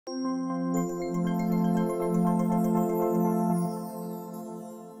Hello,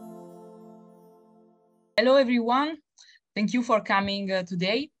 everyone. Thank you for coming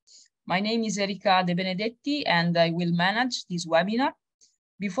today. My name is Erika De Benedetti, and I will manage this webinar.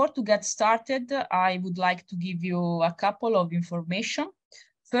 Before to get started, I would like to give you a couple of information.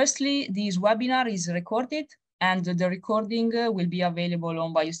 Firstly, this webinar is recorded, and the recording will be available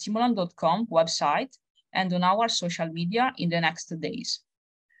on biostimulant.com website and on our social media in the next days.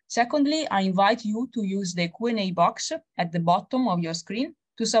 Secondly, I invite you to use the Q&A box at the bottom of your screen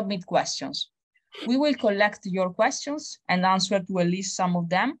to submit questions. We will collect your questions and answer to at least some of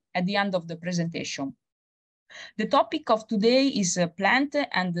them at the end of the presentation. The topic of today is plant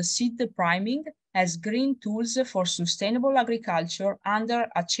and seed priming as green tools for sustainable agriculture under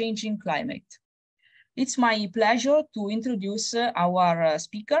a changing climate. It's my pleasure to introduce our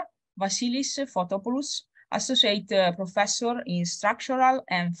speaker, Vasileios Fotopoulos, Associate Professor in Structural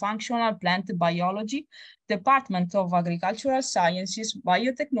and Functional Plant Biology, Department of Agricultural Sciences,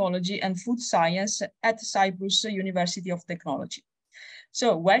 Biotechnology and Food Science at Cyprus University of Technology.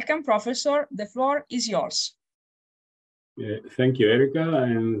 So welcome, Professor. The floor is yours. Thank you, Erika,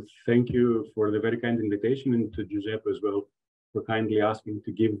 and thank you for the very kind invitation, and to Giuseppe as well for kindly asking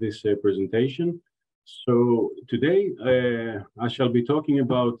to give this presentation. So today I shall be talking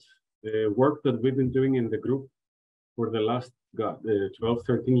about work that we've been doing in the group for the last 12,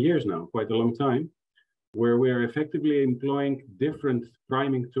 13 years now, quite a long time, where we are effectively employing different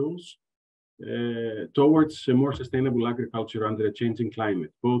priming tools towards a more sustainable agriculture under a changing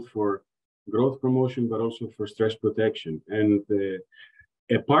climate, both for growth promotion, but also for stress protection. And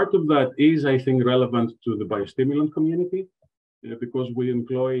a part of that is, I think, relevant to the biostimulant community because we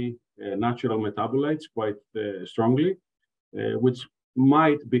employ natural metabolites quite strongly, which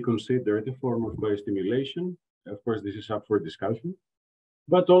might be considered a form of biostimulation. Of course, this is up for discussion.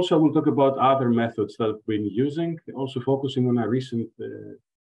 But also we'll talk about other methods that we've been using, also focusing on a recent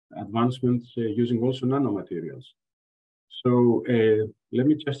advancements using also nanomaterials. So let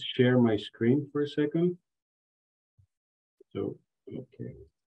me just share my screen for a second. So, okay.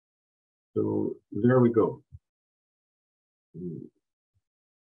 So there we go.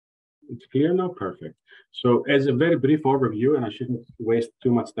 It's clear now? Perfect. So as a very brief overview, and I shouldn't waste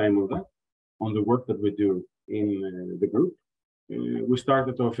too much time on that, on the work that we do in the group, we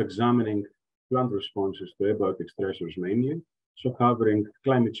started off examining plant responses to abiotic stressors mainly, so covering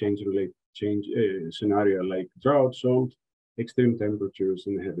climate change-related scenario like drought, salt, extreme temperatures,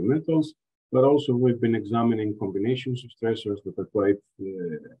 and heavy metals, but also we've been examining combinations of stressors that are quite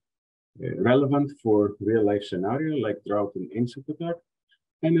relevant for real-life scenario like drought and insect attack,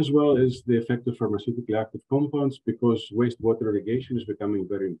 and as well as the effect of pharmaceutically active compounds, because wastewater irrigation is becoming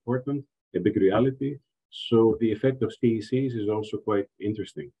very important, a big reality. So the effect of CECs is also quite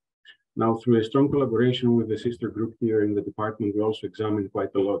interesting. Now, through a strong collaboration with the sister group here in the department, we also examined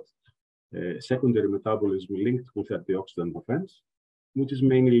quite a lot secondary metabolism linked with antioxidant defense, which is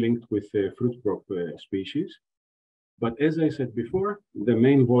mainly linked with fruit crop species. But as I said before, the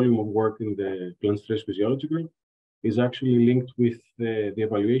main volume of work in the plant stress physiology group is actually linked with the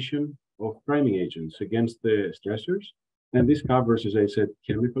evaluation of priming agents against the stressors. And this covers, as I said,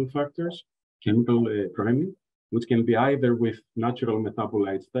 chemical factors, chemical priming, which can be either with natural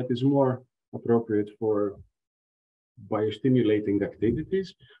metabolites that is more appropriate for biostimulating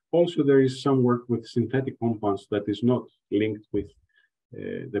activities. Also, there is some work with synthetic compounds that is not linked with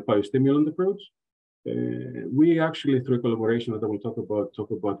the biostimulant approach. We actually, through a collaboration that I will talk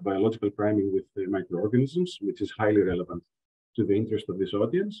about biological priming with microorganisms, which is highly relevant to the interest of this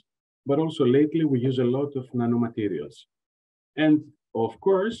audience. But also lately, we use a lot of nanomaterials. And of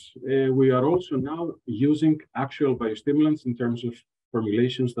course, we are also now using actual biostimulants in terms of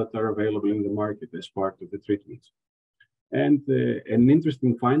formulations that are available in the market as part of the treatments. And an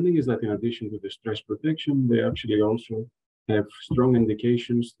interesting finding is that in addition to the stress protection, they actually also have strong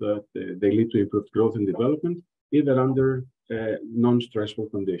indications that they lead to improved growth and development, either under non-stressful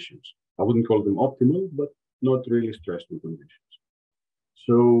conditions. I wouldn't call them optimal, but not really stressful conditions.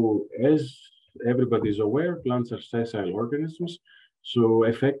 So as everybody is aware, plants are sessile organisms. So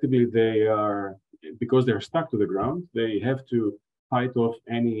effectively they are, because they're stuck to the ground, they have to fight off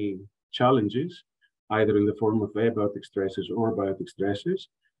any challenges, either in the form of abiotic stresses or biotic stresses,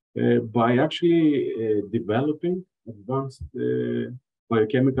 by actually developing advanced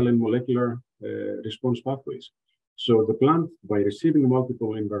biochemical and molecular response pathways. So the plant, by receiving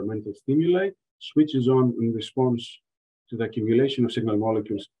multiple environmental stimuli, switches on in response to the accumulation of signal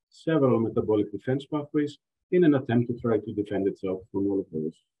molecules, several metabolic defense pathways in an attempt to try to defend itself from all of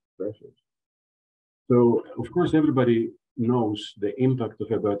those pressures. So, of course, everybody knows the impact of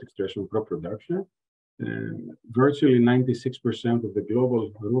abiotic stress on crop production. Virtually 96% of the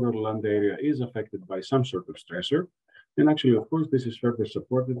global rural land area is affected by some sort of stressor. And actually, of course, this is further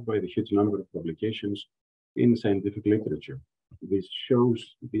supported by the huge number of publications in scientific literature. This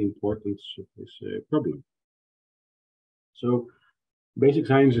shows the importance of this problem. So basic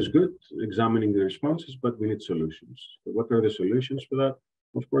science is good, examining the responses, but we need solutions. So what are the solutions for that?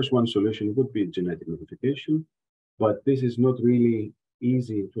 Of course, one solution would be genetic modification, but this is not really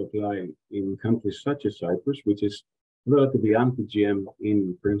easy to apply in countries such as Cyprus, which is relatively anti-GM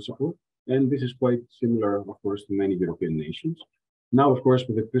in principle. And this is quite similar, of course, to many European nations. Now, of course,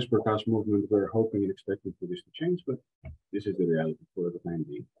 with the CRISPR-Cas movement, we're hoping and expecting for this to change, but this is the reality for the time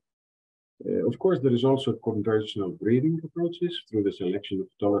being. Of course, there is also conventional breeding approaches through the selection of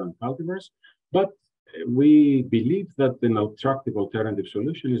tolerant cultivars, but we believe that an attractive alternative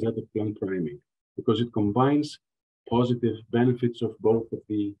solution is that of plant priming, because it combines positive benefits of both of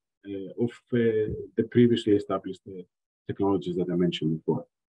the previously established technologies that I mentioned before.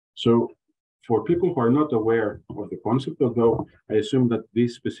 So for people who are not aware of the concept, although I assume that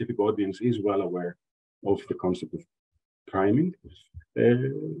this specific audience is well aware of the concept of priming,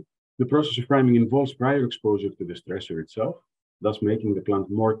 the process of priming involves prior exposure to the stressor itself, thus making the plant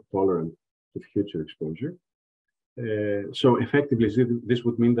more tolerant to future exposure. So effectively, this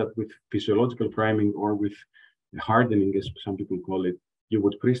would mean that with physiological priming or with hardening, as some people call it, you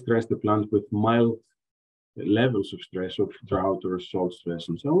would pre-stress the plant with mild levels of stress, of drought or salt stress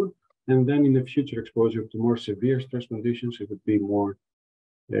and so on. And then in the future exposure to more severe stress conditions, it would be more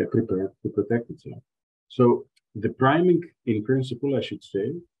prepared to protect itself. So the priming, in principle, I should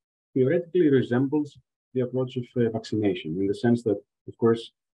say, theoretically resembles the approach of vaccination, in the sense that, of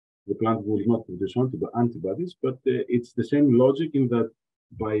course, the plant will not produce antibodies, but it's the same logic in that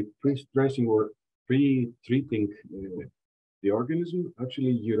by pre-stressing or pre-treating the organism,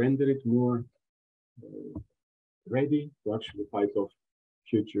 actually you render it more ready to actually fight off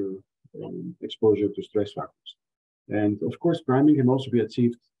future exposure to stress factors. And of course, priming can also be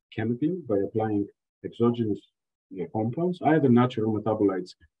achieved chemically by applying exogenous compounds, either natural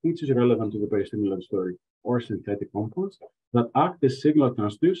metabolites, which is relevant to the peristimulant story, or synthetic compounds that act as signal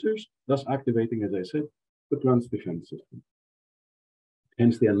transducers, thus activating, as I said, the plant's defense system.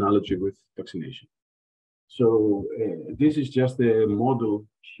 Hence the analogy with vaccination. So this is just a model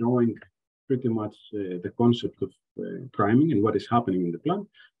showing pretty much the concept of priming and what is happening in the plant.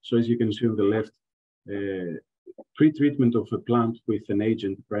 So as you can see on the left, pre-treatment of a plant with an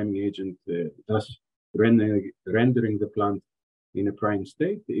agent, priming agent, thus rendering the plant in a prime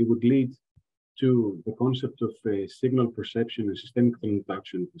state, it would lead to the concept of signal perception and systemic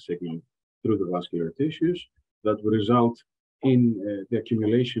transduction of the signal through the vascular tissues that will result in the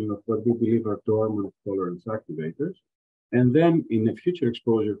accumulation of what we believe are dormant tolerance activators. And then in a future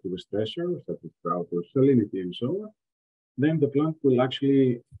exposure to the stressor, such as drought or salinity and so on, then the plant will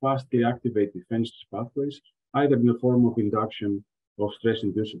actually fastly activate defense pathways, either in the form of induction of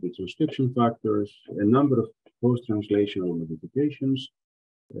stress-inducible transcription factors, a number of post-translational modifications,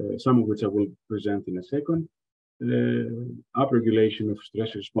 some of which I will present in a second, upregulation of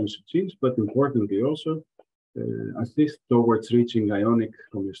stress-responsive genes, but importantly also, assist towards reaching ionic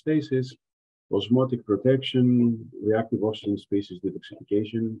homeostasis, osmotic protection, reactive oxygen species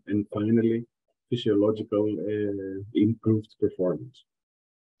detoxification, and finally, physiological improved performance.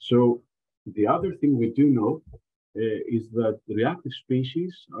 So the other thing we do know is that reactive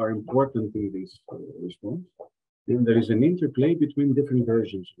species are important in this response. And there is an interplay between different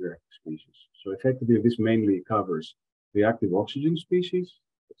versions of reactive species. So effectively, this mainly covers reactive oxygen species,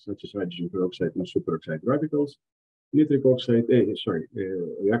 such as hydrogen peroxide and superoxide radicals,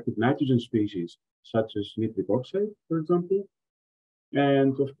 reactive nitrogen species, such as nitric oxide, for example.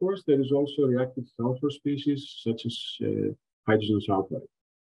 And of course, there is also reactive sulfur species, such as hydrogen sulfide.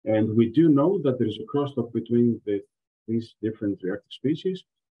 And we do know that there is a crosstalk between these different reactive species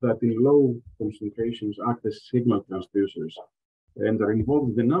that in low concentrations act as signal transducers and are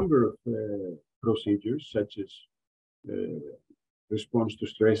involved in a number of procedures, such as response to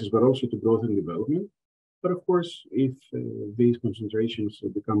stresses, but also to growth and development. But of course, if these concentrations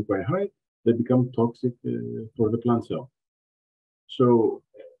become quite high, they become toxic for the plant cell. So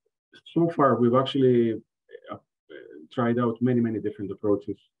far, we've actually tried out many different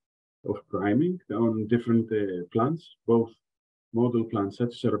approaches of priming on different plants, both model plants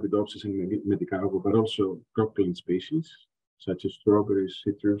such as Arabidopsis and Medicago, but also crop plant species such as strawberries,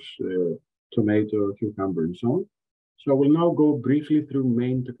 citrus, tomato, cucumber, and so on. So I will now go briefly through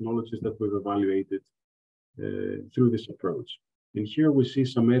main technologies that we've evaluated through this approach. And here we see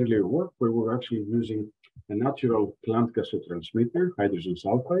some earlier work where we're actually using a natural plant gasotransmitter, hydrogen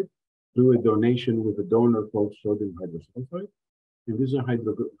sulfide, through a donation with a donor called sodium hydrosulfide. And these are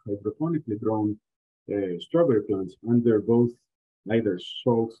hydroponically grown strawberry plants under both either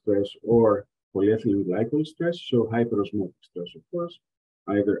salt stress or polyethylene glycol stress, so hyperosmotic stress, of course,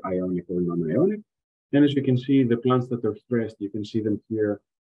 either ionic or non-ionic. And as you can see, the plants that are stressed, you can see them here.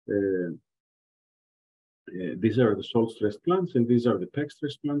 These are the salt-stressed plants, and these are the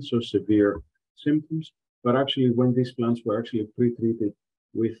PEG-stressed plants, so severe symptoms. But actually, when these plants were actually pre-treated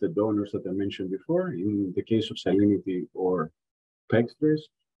with the donors that I mentioned before, in the case of salinity or PEG stress,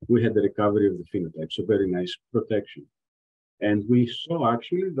 we had the recovery of the phenotype, so very nice protection. And we saw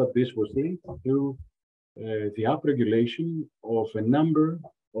actually that this was linked to the upregulation of a number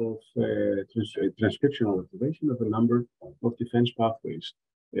of transcriptional activation of a number of defense pathways.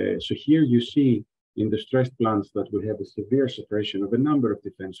 So here you see in the stressed plants that we have a severe suppression of a number of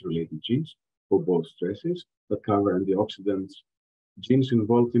defense-related genes for both stresses that cover antioxidants, genes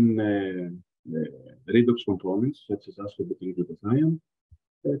involved in redox components such as ascorbyl-glutathione,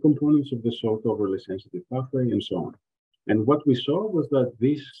 components of the salt overly sensitive pathway, and so on. And what we saw was that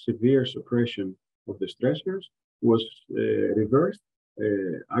this severe suppression of the stressors was reversed,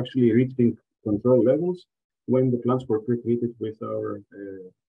 actually reaching control levels when the plants were pre-treated with our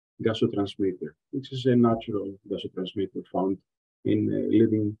gasotransmitter, which is a natural gasotransmitter found in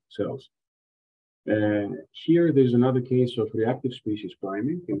living cells. Here, there's another case of reactive species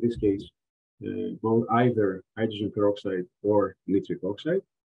priming, in this case, both either hydrogen peroxide or nitric oxide.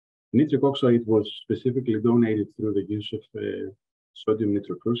 Nitric oxide was specifically donated through the use of sodium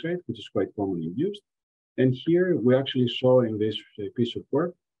nitrocrucide, which is quite commonly used. And here we actually saw in this piece of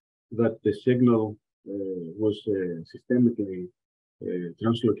work that the signal was systemically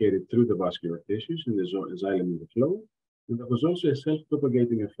translocated through the vascular tissues in the xylem in the flow. And there was also a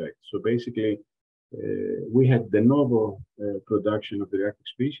self-propagating effect. So basically, we had de novo production of the reactive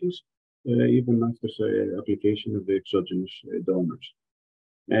species, even after application of the exogenous donors.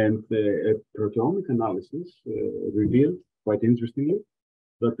 And a proteomic analysis revealed, quite interestingly,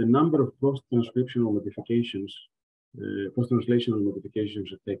 that the number of post-transcriptional modifications, post-translational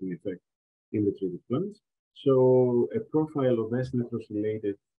modifications are taking effect in the treated plants. So a profile of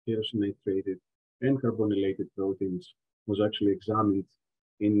S-nitrosylated, tyrosine-nitrated, and carbonylated proteins was actually examined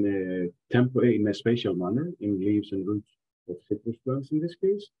in a spatial manner in leaves and roots of citrus plants in this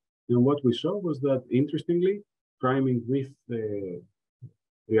case. And what we saw was that, interestingly, priming with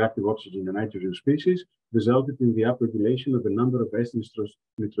reactive oxygen and nitrogen species resulted in the upregulation of a number of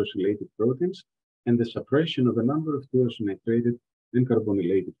S-nitrosylated proteins and the suppression of a number of tyrosine-nitrated and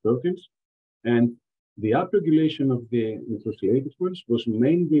carbonylated proteins. And the upregulation of the nitrosylated ones was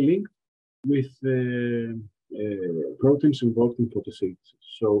mainly linked with proteins involved in photosynthesis.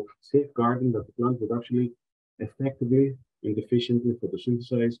 So safeguarding that the plant would actually effectively and efficiently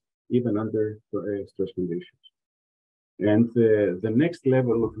photosynthesize even under stress conditions. And the next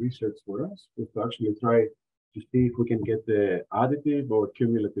level of research for us is to actually try to see if we can get the additive or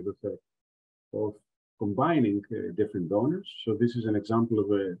cumulative effect of combining different donors. So this is an example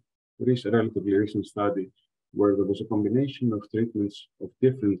of a relatively recent study where there was a combination of treatments of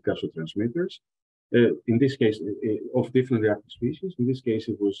different gasotransmitters, in this case, of different reactive species. In this case,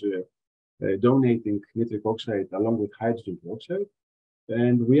 it was donating nitric oxide along with hydrogen peroxide.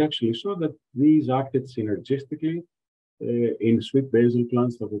 And we actually saw that these acted synergistically in sweet basil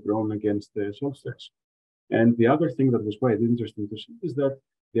plants that were grown against salt stress. And the other thing that was quite interesting to see is that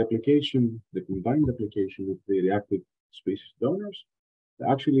the application, the combined application of the reactive species donors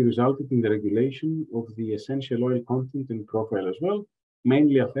actually resulted in the regulation of the essential oil content and profile as well,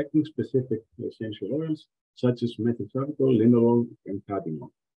 mainly affecting specific essential oils such as methyltravidol, linalool, and cadmiol.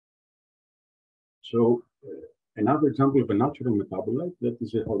 So another example of a natural metabolite that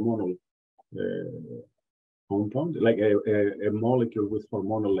is a hormonal compound, like a molecule with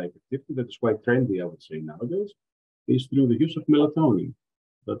hormonal-like activity that is quite trendy, I would say, nowadays, is through the use of melatonin.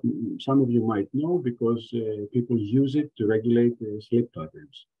 That some of you might know because people use it to regulate sleep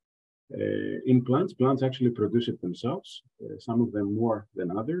patterns. In plants actually produce it themselves, some of them more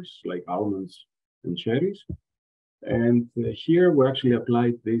than others, like almonds and cherries. And here we actually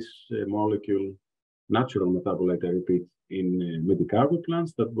applied this molecule, natural metabolite, I repeat, in medicarbo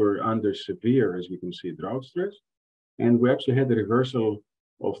plants that were under severe, as you can see, drought stress. And we actually had a reversal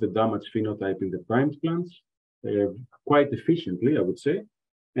of the damaged phenotype in the primed plants quite efficiently, I would say.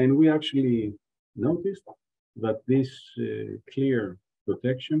 And we actually noticed that this clear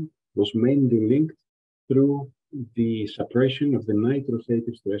protection was mainly linked through the suppression of the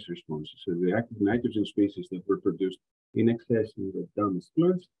nitrosative stress responses. So the active nitrogen species that were produced in excess in the damaged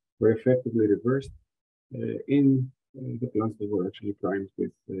plants were effectively reversed in the plants that were actually primed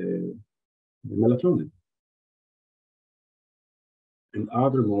with melatonin. And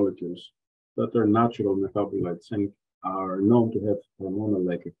other molecules that are natural metabolites and are known to have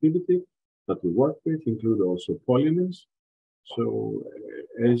hormonal-like activity that we work with include also polyamines. So,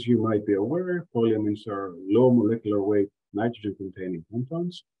 as you might be aware, polyamines are low molecular weight nitrogen-containing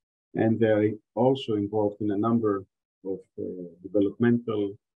compounds, and they're also involved in a number of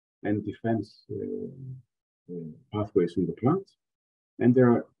developmental and defense pathways in the plant, and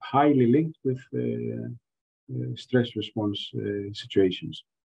they're highly linked with stress response situations.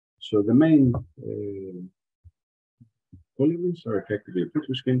 So the main polyamines are effectively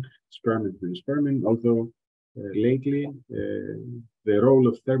putrescine, spermine, and spermine, although lately the role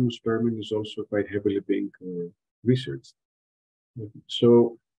of thermospermine is also quite heavily being researched.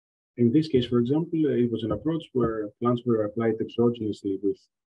 So in this case, for example, it was an approach where plants were applied exogenously with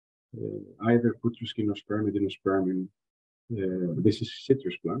either putrescine or spermidine or spermine. This is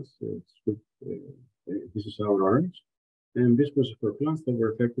citrus plants. This is our orange. And this was for plants that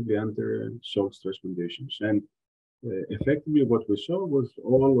were effectively under salt stress conditions. And effectively what we saw was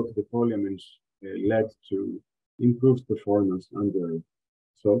all of the polyamines led to improved performance under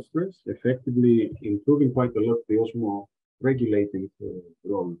salt stress, effectively improving quite a lot the osmoregulating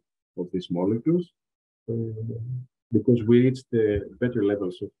role of these molecules, because we reached better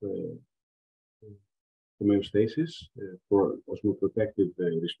levels of homeostasis for osmoprotective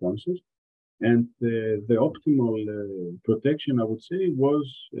responses. And the optimal protection, I would say, was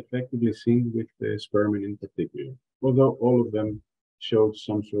effectively seen with spermine in particular, although all of them showed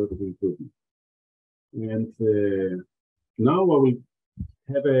some sort of improvement. And now I will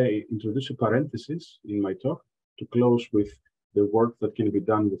introduce a parenthesis in my talk to close with the work that can be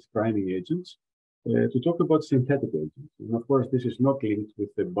done with priming agents, to talk about synthetic agents. And of course, this is not linked with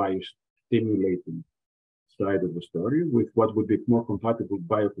the biostimulating side of the story, with what would be more compatible,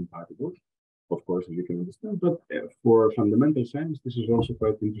 biocompatible, of course, as you can understand. But for fundamental science, this is also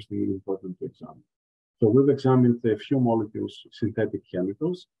quite interesting and important to examine. So we've examined a few molecules, synthetic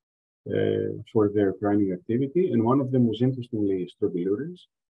chemicals, for their priming activity. And one of them was, interestingly, strobilurins.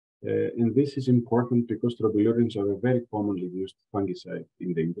 And this is important because strobilurins are a very commonly used fungicide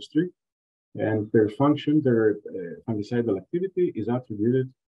in the industry. And their function, their fungicidal activity is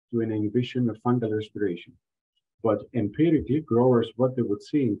attributed to an inhibition of fungal respiration. But empirically, growers, what they would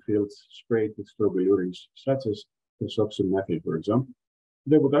see in fields sprayed with strobilurins, such as methyl, for example,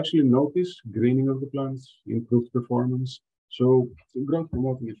 they would actually notice greening of the plants, improved performance. So growth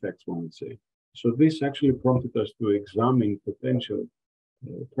promoting effects, one would say. So this actually prompted us to examine potential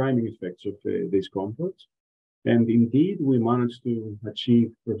priming effects of these compounds. And indeed, we managed to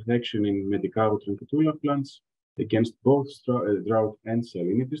achieve protection in Medicaro truncatula plants against both drought and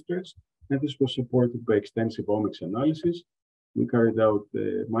salinity stress. And this was supported by extensive omics analysis. We carried out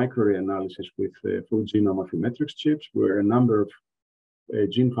microarray with full genome Affymetrix chips, where a number of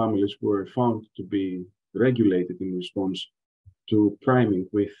gene families were found to be regulated in response to priming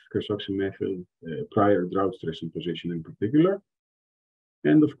with carboxymethyl prior drought stress imposition in particular.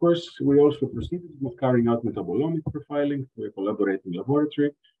 And of course, we also proceeded with carrying out metabolomic profiling through a collaborating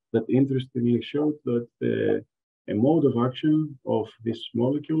laboratory that interestingly showed that a mode of action of this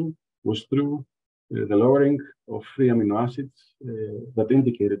molecule was through the lowering of free amino acids that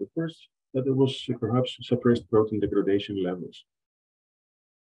indicated, of course, that there was perhaps suppressed protein degradation levels.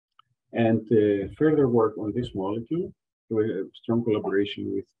 And further work on this molecule, through a strong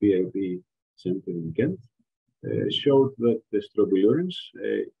collaboration with BIB Center in Ghent, showed that the strobilurins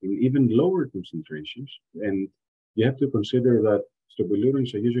in even lower concentrations, and you have to consider that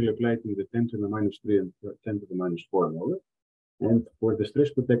strobilurins are usually applied in the 10 to the minus 3 and 10 to the minus 4 molar. And for the stress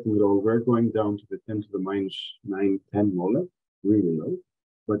protecting role, we're going down to the 10 to the minus 9, 10 molar, really low.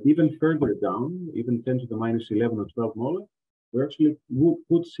 But even further down, even 10 to the minus 11 or 12 molar, we actually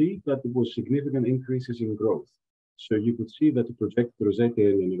could see that there was significant increases in growth. So you could see that the projected rosette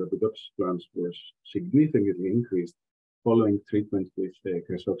area in Arabidopsis plants was significantly increased following treatment with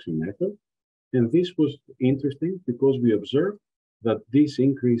carboxymethyl. And this was interesting because we observed that this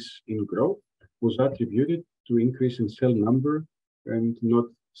increase in growth was attributed to increase in cell number and not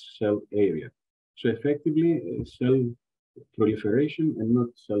cell area. So effectively, cell proliferation and not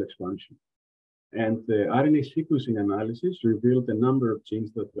cell expansion. And the RNA sequencing analysis revealed a number of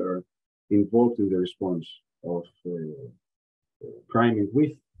genes that are involved in the response of priming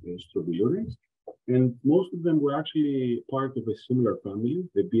with strobilurins. And most of them were actually part of a similar family,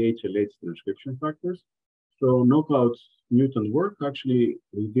 the BHLH transcription factors. So knockout mutant work actually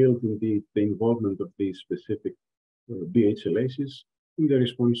revealed indeed the involvement of these specific BHLHs in the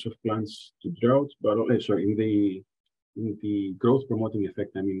response of plants to drought, but in the growth promoting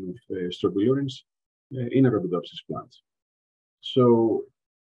effect, I mean, of strobilurins in Arabidopsis plants. So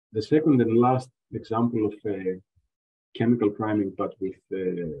the second and last example of chemical priming, but with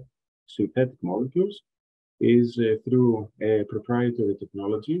synthetic molecules, is through a proprietary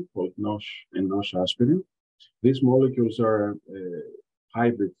technology called NOS and NOS aspirin. These molecules are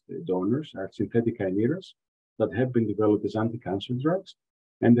hybrid donors, are synthetic chimeras that have been developed as anti-cancer drugs.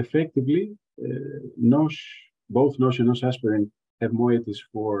 And effectively, both NOS and NOS aspirin have moieties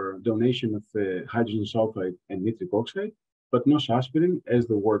for donation of hydrogen sulfide and nitric oxide, but NOS aspirin, as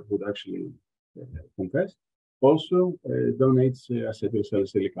the word would actually confess, also donates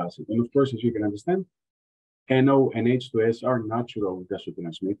acetylsalicylic acid. And of course, as you can understand, NO and H2S are natural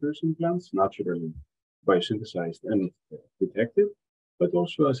gasotransmitters in plants, naturally biosynthesized and detected, but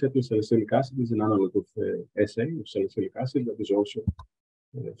also acetylsalicylic acid is an analog of SA, of salicylic acid, that is also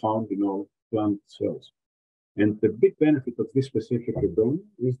found in all plant cells. And the big benefit of this specific donor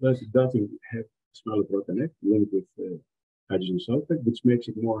is that it doesn't have smell of rotten egg linked with hydrogen sulfide, which makes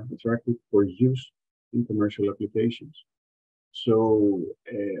it more attractive for use in commercial applications. So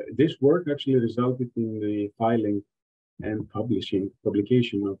this work actually resulted in the filing and publication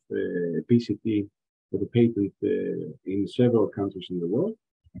of PCT of a patent in several countries in the world.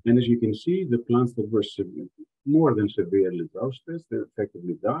 And as you can see, the plants that were more than severely drought stressed, they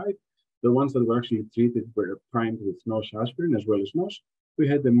effectively died. The ones that were actually treated were primed with NOS aspirin as well as NOS. We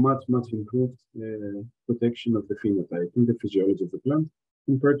had a much improved protection of the phenotype and the physiology of the plant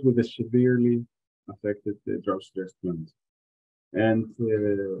compared with the severely affected drought-stressed plants. And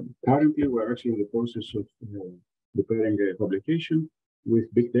currently, we're actually in the process of preparing a publication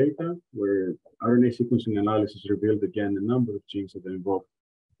with big data, where RNA sequencing analysis revealed again a number of genes that are involved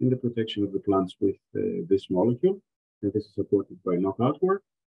in the protection of the plants with this molecule. And this is supported by knockout work.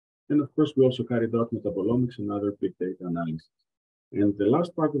 And of course, we also carried out metabolomics and other big data analysis. And the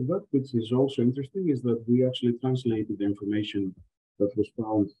last part of that, which is also interesting, is that we actually translated the information that was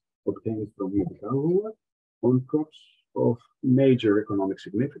obtained from medical on crops of major economic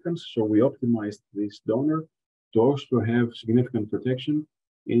significance. So we optimized this donor to also have significant protection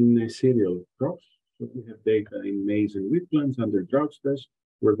in cereal crops. So we have data in maize and wheat plants under drought stress,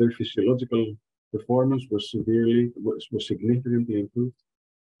 where their physiological performance was significantly improved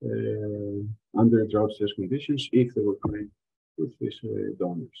under drought stress conditions if they were primed with these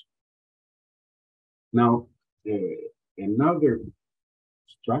donors. Now, another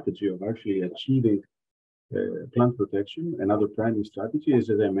strategy of actually achieving plant protection, another priming strategy is,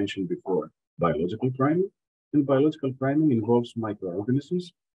 as I mentioned before, biological priming. And biological priming involves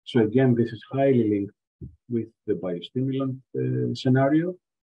microorganisms. So again, this is highly linked with the biostimulant scenario,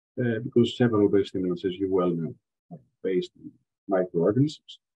 because several biostimulants, as you well know, are based on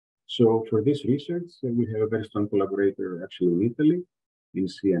microorganisms. So for this research, we have a very strong collaborator actually in Italy, in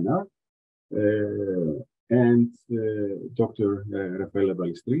CNR, and Dr. Raffaella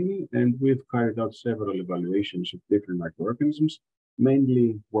Balestrini, and we've carried out several evaluations of different microorganisms,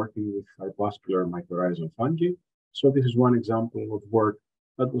 mainly working with hypavascular mycorrhizal fungi. So this is one example of work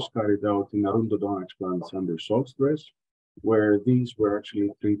that was carried out in Arundodonax plants under salt stress, where these were actually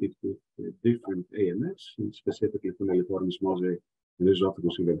treated with different AMFs, specifically Phoneliformis mosaic and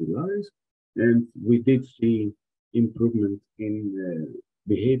Esophagus irregularis. And we did see improvement in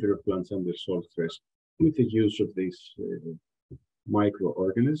behavior of plants under salt stress with the use of these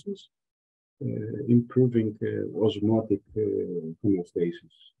microorganisms, improving osmotic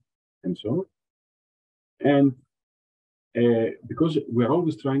homeostasis and so on. And because we're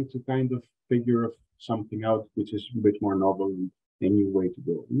always trying to kind of figure something out which is a bit more novel and a new way to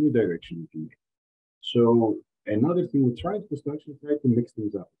go, a new direction we can make. So another thing we tried was to actually try to mix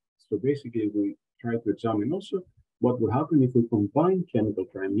things up. So basically, we tried to examine also what would happen if we combine chemical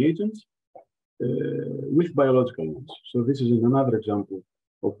priming agents with biological ones. So this is another example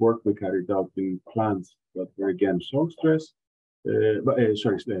of work we carried out in plants that were again salt stress,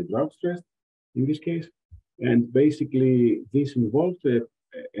 drought stressed in this case. And basically, this involved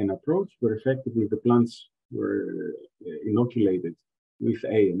an approach where effectively the plants were inoculated with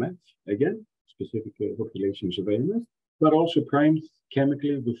AMS, again, specific populations of AMS, but also primed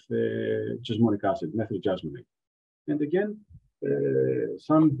chemically with jasmonic acid, methyl jasmonate. And again,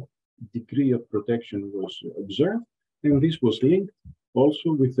 some degree of protection was observed, and this was linked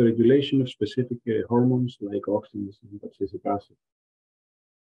also with the regulation of specific hormones like oxytocin and abscisic acid.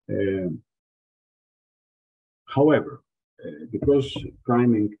 However, because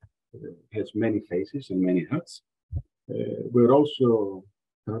priming has many phases and many hats, we're also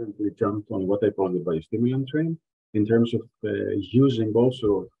currently jumped on what I call the biostimulant train. in terms of using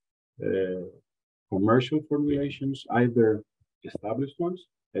also commercial formulations, either established ones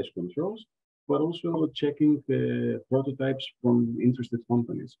as controls, but also checking prototypes from interested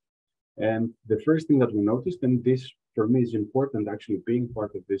companies. And the first thing that we noticed, and this for me is important, actually being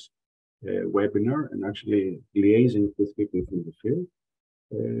part of this webinar and actually liaising with people from the field,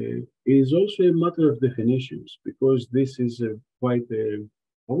 is also a matter of definitions, because this is quite a,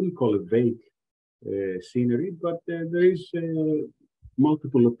 I wouldn't call it vague scenery, but there is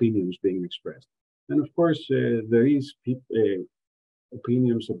multiple opinions being expressed. And of course, there is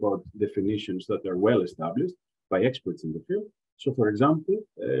opinions about definitions that are well established by experts in the field. So, for example,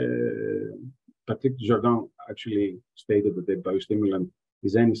 Patrick Jordan actually stated that the biostimulant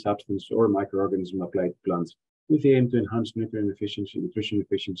is any substance or microorganism applied to plants with the aim to enhance nutrient efficiency, nutrition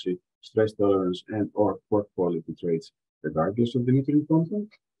efficiency, stress tolerance, and or crop quality traits, regardless of the nutrient content.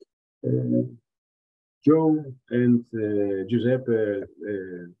 Joe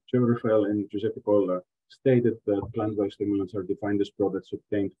Rafael and Giuseppe Colla stated that plant biostimulants are defined as products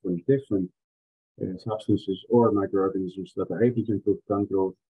obtained from different substances or microorganisms that are able to improve plant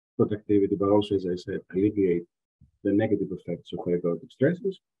growth, productivity, but also, as I said, alleviate the negative effects of abiotic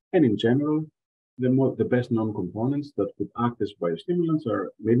stresses. And in general, the best known components that could act as biostimulants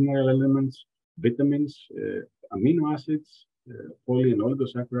are mineral elements, vitamins, amino acids, poly and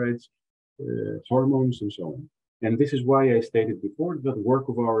oligosaccharides, hormones, and so on. And this is why I stated before that work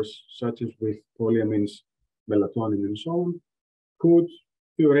of ours, such as with polyamines, melatonin, and so on, could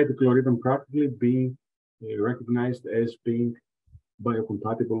theoretically or even practically be recognized as being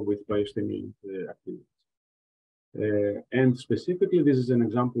biocompatible with biostimulant activities. And specifically, this is an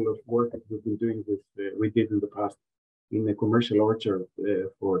example of work that we've been doing with, we did in the past in a commercial orchard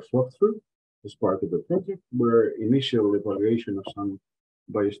for soft fruit as part of the project, where initial evaluation of some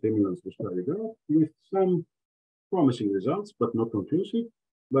biostimulants was carried out with some promising results, but not conclusive.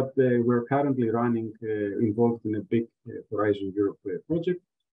 But we're currently running, involved in a big Horizon Europe project,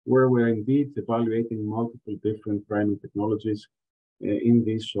 where we're indeed evaluating multiple different priming technologies in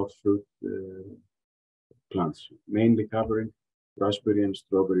these soft fruit plants, mainly covering raspberry and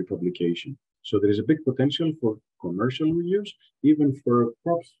strawberry publication. So there is a big potential for commercial use, even for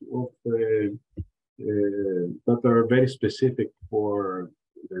crops of, that are very specific for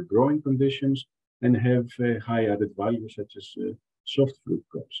their growing conditions and have high added value, such as soft fruit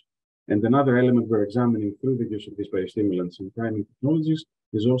crops. And another element we're examining through the use of these biostimulants and priming technologies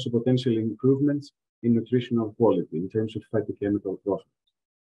is also potential improvements in nutritional quality in terms of phytochemical profiles.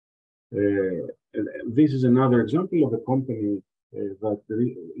 This is another example of a company that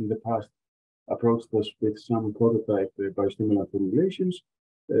in the past approached us with some prototype biostimulant formulations,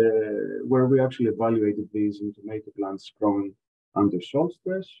 where we actually evaluated these in tomato plants grown under salt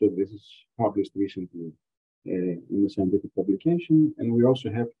stress. So this is published recently in a scientific publication. And we also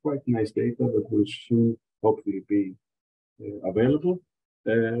have quite nice data that will soon hopefully be available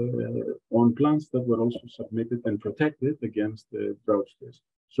on plants that were also submitted and protected against drought stress.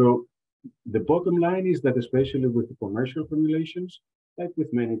 So the bottom line is that, especially with the commercial formulations, like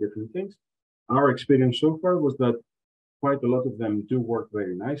with many different things, our experience so far was that quite a lot of them do work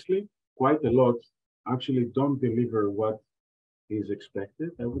very nicely. Quite a lot actually don't deliver what is expected,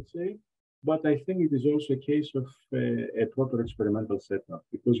 I would say. But I think it is also a case of a proper experimental setup,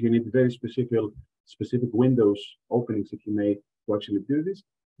 because you need very specific windows, openings, if you may, to actually do this,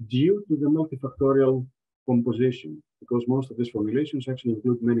 due to the multifactorial composition, because most of these formulations actually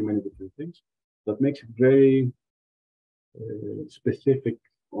include many, many different things. That makes it very specific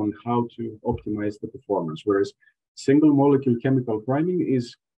on how to optimize the performance, whereas single molecule chemical priming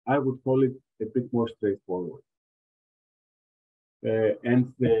is, I would call it, a bit more straightforward.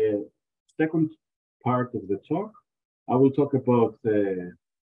 And the second part of the talk, I will talk about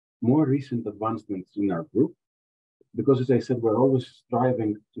more recent advancements in our group, because, as I said, we're always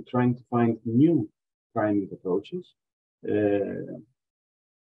striving to trying to find new priming approaches,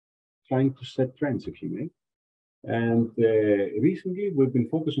 trying to set trends, if you may. And recently, we've been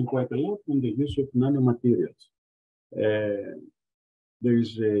focusing quite a lot on the use of nanomaterials.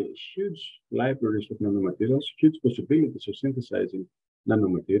 There's huge libraries of nanomaterials, huge possibilities of synthesizing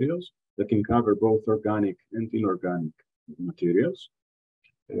nanomaterials that can cover both organic and inorganic materials.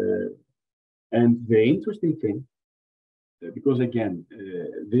 And the interesting thing, because again,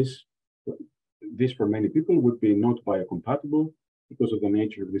 this for many people would be not biocompatible because of the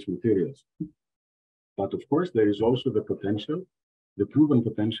nature of these materials. But of course, there is also the potential, the proven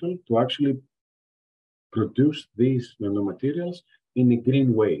potential, to actually produce these nanomaterials in a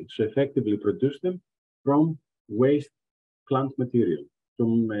green way. So effectively produce them from waste plant material,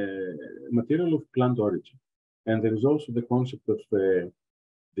 from material of plant origin. And there is also the concept of the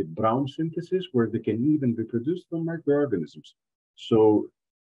brown synthesis, where they can even be produced from microorganisms. So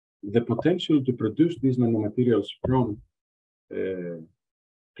the potential to produce these nanomaterials from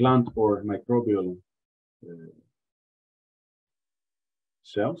plant or microbial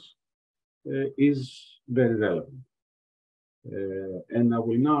cells is very relevant. And I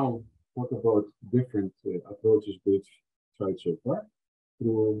will now talk about different approaches we've tried so far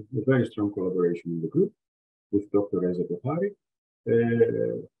through a very strong collaboration in the group with Dr. Reza Kohari.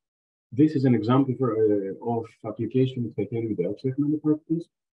 This is an example of application of titanium dioxide nanoparticles,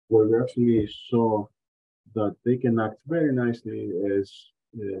 where we actually saw that they can act very nicely as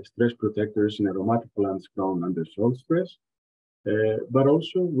stress protectors in aromatic plants grown under salt stress. But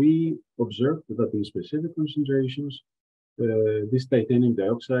also we observed that in specific concentrations, this titanium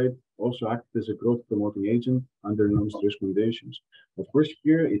dioxide also acts as a growth promoting agent under non-stress conditions. Of course,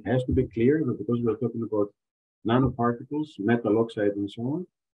 here it has to be clear that because we're talking about nanoparticles, metal oxide, and so on,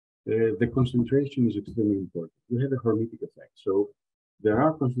 the concentration is extremely important. We have a hormetic effect. So there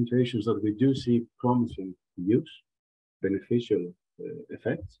are concentrations that we do see promising use, beneficial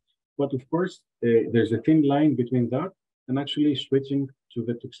effects. But of course, there's a thin line between that and actually switching to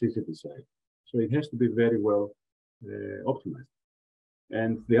the toxicity side. So it has to be very well optimized.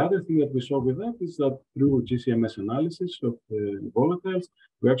 And the other thing that we saw with that is that through GCMS analysis of volatiles,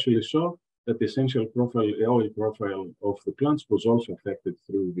 we actually saw that the essential profile, the oil profile of the plants was also affected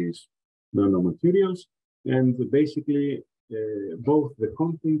through these nanomaterials. And basically, both the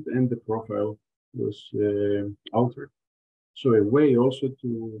content and the profile was altered. So a way also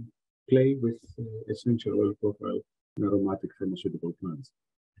to play with essential oil profile in aromatic pharmaceutical plants.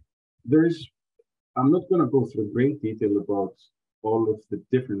 I'm not going to go through great detail about all of the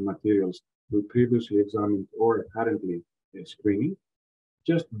different materials we previously examined or are currently screening.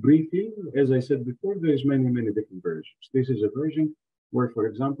 Just briefly, as I said before, there's many different versions. This is a version where, for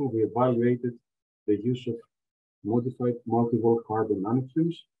example, we evaluated the use of modified multi-volt carbon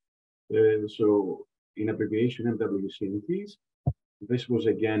nanotubes. So in abbreviation, MWCNTs. This was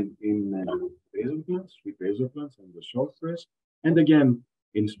again in basal plants, with basal plants and the salt stress. And again,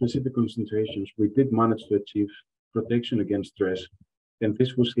 in specific concentrations, we did manage to achieve protection against stress. And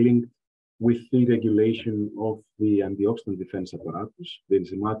this was linked with the regulation of the antioxidant defense apparatus, the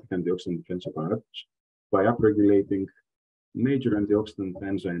enzymatic antioxidant defense apparatus, by upregulating major antioxidant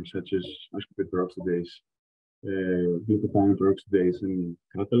enzymes such as ascorbate peroxidase, glutathione peroxidase, and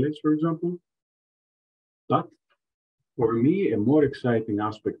catalase, for example. But for me, a more exciting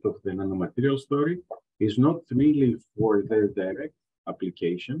aspect of the nanomaterial story is not really for their direct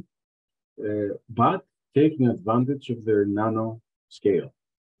application, but taking advantage of their nano scale.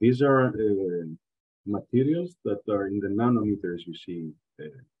 These are materials that are in the nanometers you see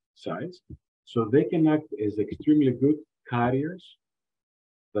size. So they can act as extremely good carriers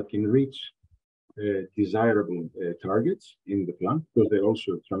that can reach desirable targets in the plant, because they're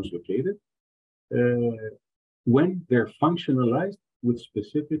also translocated, when they're functionalized with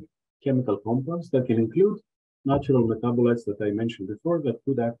specific chemical compounds that can include natural metabolites that I mentioned before that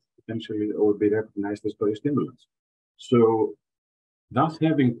could act potentially or be recognized as biostimulants. So thus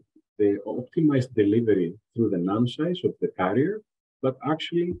having the optimized delivery through the nanosize of the carrier, but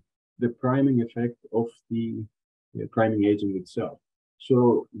actually the priming effect of the priming agent itself.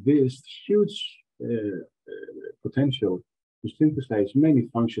 So this huge potential to synthesize many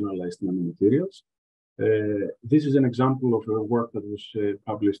functionalized nanomaterials. This is an example of a work that was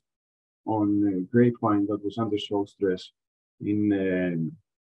published on grapevine that was under salt stress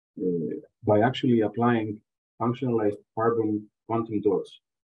by actually applying functionalized carbon quantum dots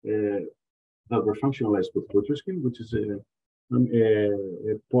that were functionalized with Putreskin, which is a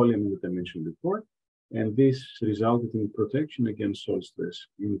polyamine that I mentioned before. And this resulted in protection against salt stress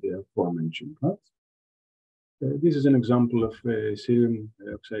in the aforementioned plants. This is an example of cerium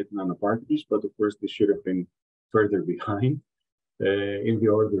oxide nanoparticles, but of course, this should have been further behind in the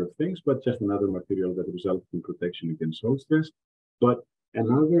order of things, but just another material that resulted in protection against salt stress. But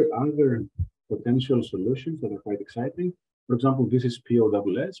other potential solutions that are quite exciting. For example, this is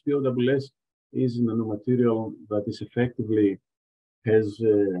POSS. POSS is a nanomaterial that is effectively has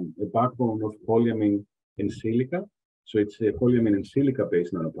a backbone of polyamine and silica. So it's a polyamine and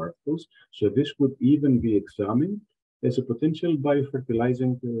silica-based nanoparticles. So this would even be examined as a potential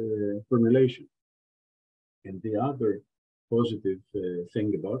biofertilizing formulation. And the other positive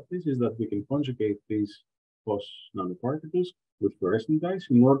thing about this is that we can conjugate these POS nanoparticles with fluorescent dyes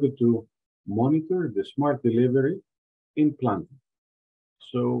in order to monitor the smart delivery in planting.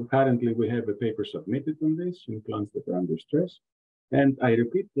 So currently we have a paper submitted on this in plants that are under stress. And I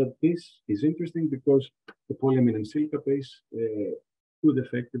repeat that this is interesting because the polyamine and silica base could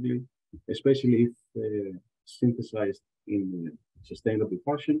effectively, especially if synthesized in sustainable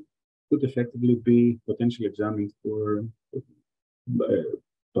fashion, could effectively be potentially examined for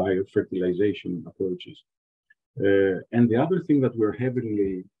biofertilization approaches. And the other thing that we're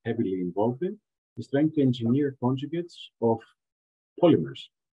heavily involved in is trying to engineer conjugates of polymers.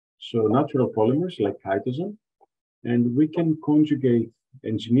 So natural polymers like chitosan, and we can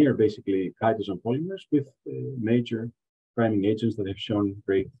engineer basically chitosan polymers with major priming agents that have shown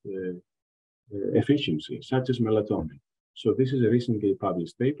great efficiency, such as melatonin. So this is a recently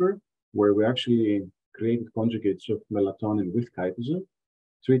published paper where we actually created conjugates of melatonin with chitosan,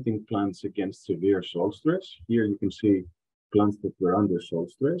 treating plants against severe salt stress. Here you can see plants that were under salt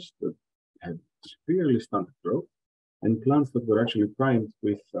stress that had severely stunted growth, and plants that were actually primed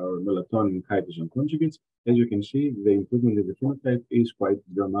with our melatonin chitosan conjugates. As you can see, the improvement in the phenotype is quite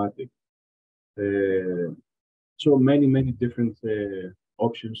dramatic. So many different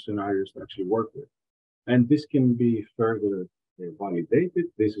options, scenarios to actually work with. And this can be further validated.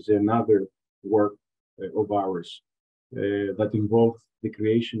 This is another work of ours that involved the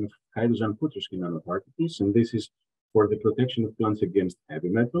creation of chitosan putreskin nanoparticles. And this is for the protection of plants against heavy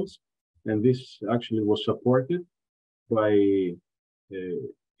metals. And this actually was supported by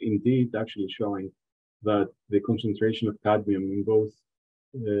indeed actually showing that the concentration of cadmium in both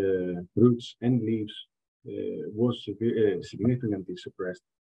roots and leaves was significantly suppressed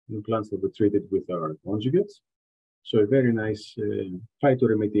in plants that were treated with our conjugates. So a very nice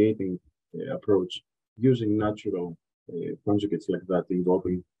phytoremediating approach using natural conjugates like that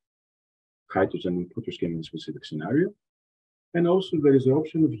involving chitosan and putreskin in a specific scenario. And also there is the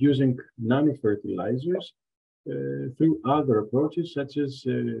option of using nanofertilizers through other approaches such as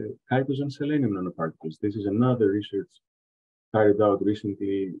chitosan selenium nanoparticles. This is another research carried out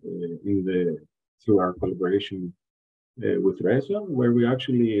recently through our collaboration with RESA, where we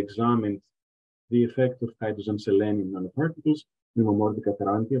actually examined the effect of chitosan selenium nanoparticles in Momordica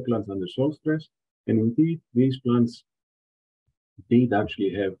tarantia plants under salt stress. And indeed, these plants did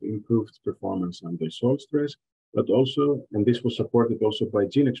actually have improved performance under salt stress, but also, and this was supported also by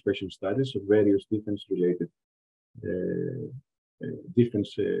gene expression studies of various defense-related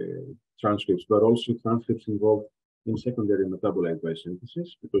transcripts, but also transcripts involved in secondary metabolite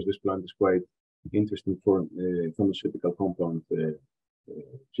biosynthesis, because this plant is quite interesting for pharmaceutical compound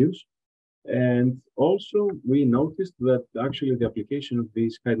use. And also, we noticed that actually the application of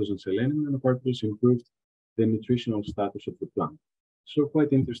these chitosan selenium nanoparticles improved the nutritional status of the plant. So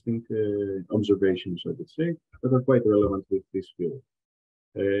quite interesting observations, I would say, that are quite relevant with this field.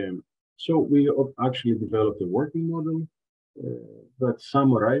 So we actually developed a working model that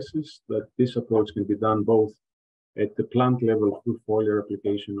summarizes that this approach can be done both at the plant level through foliar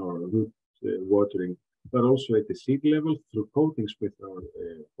application or root watering, but also at the seed level through coatings with our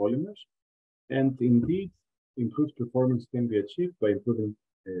polymers. And indeed, improved performance can be achieved by improving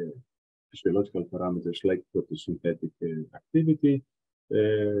physiological parameters like photosynthetic activity.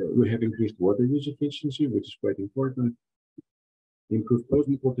 We have increased water use efficiency, which is quite important, improved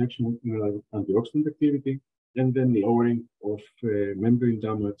plasma protection, antioxidant activity, and then lowering of membrane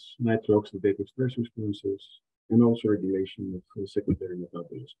damage, nitrooxidative stress responses, and also regulation of secondary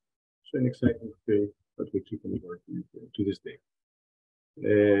metabolism. So an exciting field that we keep on working to this day.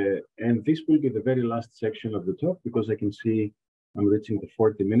 And this will be the very last section of the talk, because I can see I'm reaching the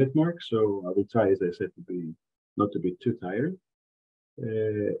 40-minute mark. So I will try, as I said, not to be too tired.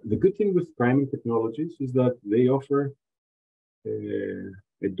 The good thing with priming technologies is that they offer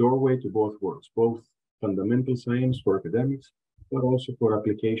a doorway to both worlds, both fundamental science for academics, but also for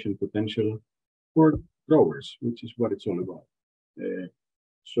application potential for growers, which is what it's all about.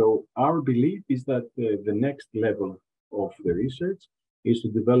 So our belief is that the next level of the research is to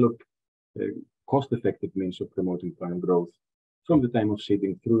develop cost-effective means of promoting plant growth from the time of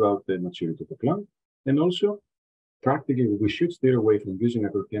seeding throughout the maturity of the plant. And also, practically, we should steer away from using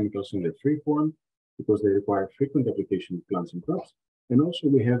agrochemicals in their free form, because they require frequent application of plants and crops. And also,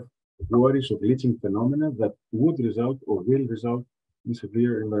 we have worries of leaching phenomena that would result or will result in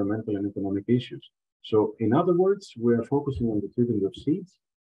severe environmental and economic issues. So, in other words, we are focusing on the treatment of seeds,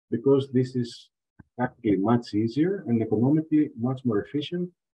 because this is practically much easier and economically much more efficient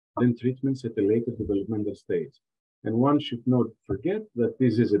than treatments at a later developmental stage. And one should not forget that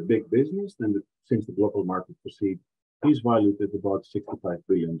this is a big business, and since the global market for seed is valued at about $65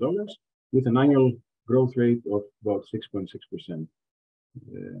 billion, with an annual growth rate of about 6.6%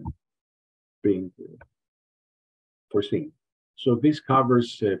 being foreseen. So this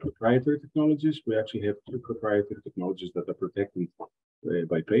covers proprietary technologies. We actually have 2 proprietary technologies that are protected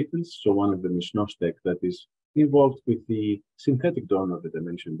by patents. So one of them is Nostec, that is involved with the synthetic donor that I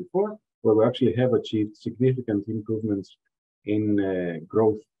mentioned before, where we actually have achieved significant improvements in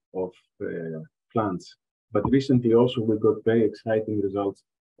growth of plants. But recently also we got very exciting results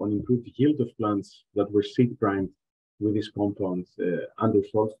on improved yield of plants that were seed primed with this compound under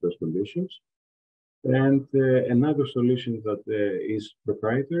salt stress conditions. And another solution that is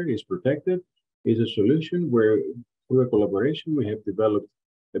proprietary, is protected, is a solution where through a collaboration we have developed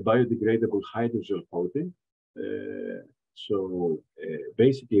a biodegradable hydrogel coating.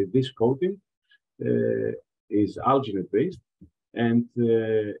 Basically this coating is alginate based, and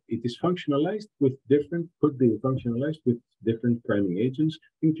it is functionalized with could be functionalized with different priming agents,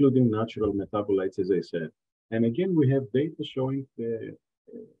 including natural metabolites, as I said. And again, we have data showing the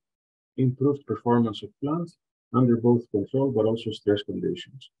improved performance of plants under both control but also stress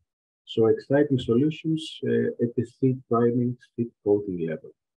conditions. So exciting solutions at the seed priming, seed coating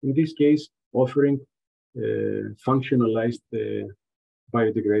level. In this case, offering functionalized,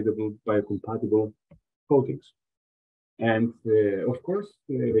 biodegradable, biocompatible coatings. And of course,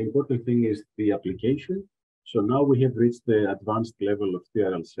 the important thing is the application. So now we have reached the advanced level of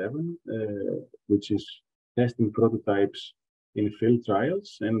TRL7, which is testing prototypes in field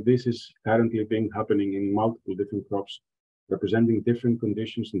trials. And this is currently happening in multiple different crops, representing different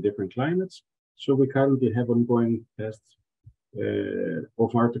conditions in different climates. So we currently have ongoing tests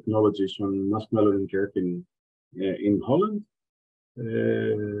of our technologies on muskmelon and gherkin in Holland,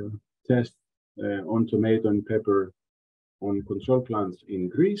 tests on tomato and pepper on control plants in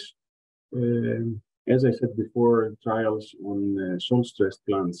Greece. As I said before, trials on salt-stressed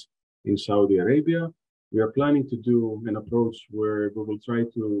plants in Saudi Arabia. We are planning to do an approach where we will try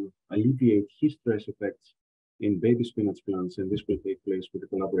to alleviate heat stress effects in baby spinach plants, and this will take place with a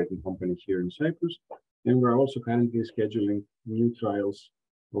collaborating company here in Cyprus. And we're also currently scheduling new trials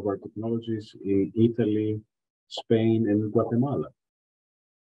of our technologies in Italy, Spain, and Guatemala.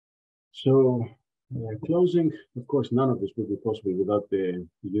 So closing, of course, none of this would be possible without the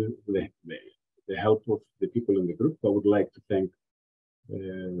help of the people in the group. I would like to thank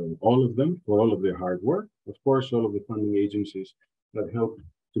all of them for all of their hard work. Of course, all of the funding agencies that helped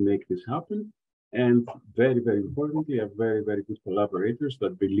to make this happen. And very, very importantly, I have very, very good collaborators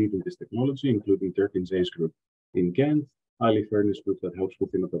that believe in this technology, including Dirk Zay's group in Ghent, Ali Furness group that helps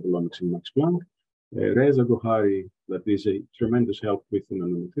with metabolomics in Max Planck, Reza Gohari, that is a tremendous help with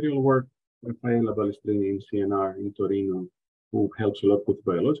nanomaterial work, Raffaella Balestrini in CNR in Torino, who helps a lot with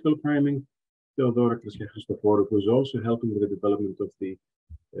biological priming, Theodora Christoforou, who is also helping with the development of the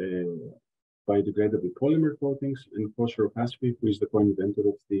biodegradable polymer coatings, and Khosrow Kaspi, who is the co-inventor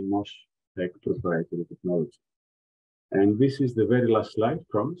of the MOSH Tech proprietary technology. And this is the very last slide,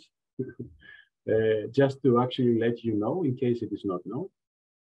 promise. Just to actually let you know, in case it is not known,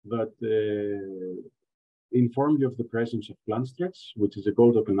 that inform you of the presence of Plant Stress, which is a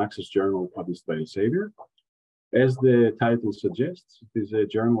gold open access journal published by Elsevier. As the title suggests, it is a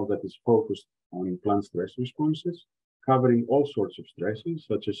journal that is focused on plant stress responses, covering all sorts of stresses,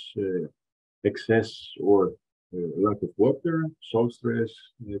 such as excess or lack of water, salt stress,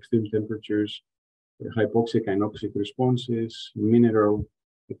 extreme temperatures, hypoxic, anoxic responses, mineral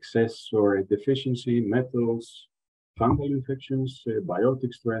excess or deficiency, metals, fungal infections,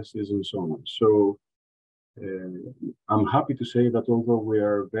 biotic stresses, and so on. So I'm happy to say that although we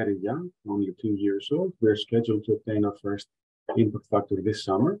are very young, only 2 years old, we're scheduled to obtain our first impact factor this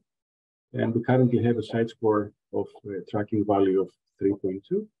summer. And we currently have a site score of tracking value of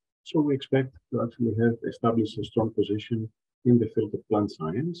 3.2. So we expect to actually have established a strong position in the field of plant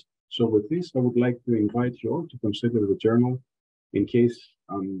science. So with this, I would like to invite you all to consider the journal, in case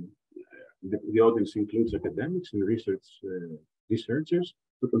the audience includes academics and researchers,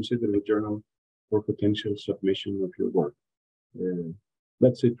 to consider the journal for potential submission of your work.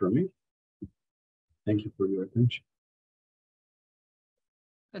 That's it from me. Thank you for your attention.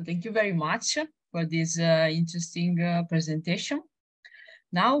 Thank you very much for this interesting presentation.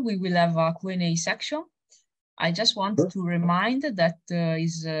 Now we will have a Q&A section. I just want to remind that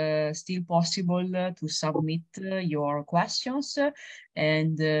is still possible to submit your questions,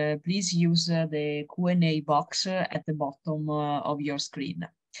 and please use the Q&A box at the bottom of your screen.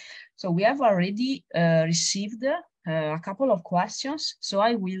 So we have already received a couple of questions, so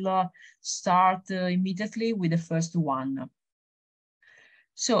I will start immediately with the first one.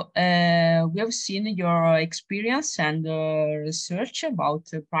 So we have seen your experience and research about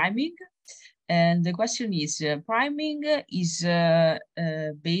priming, And the question is, priming is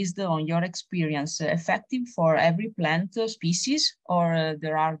based on your experience effective for every plant species, or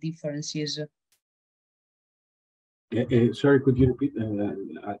there are differences? Sorry, could you repeat?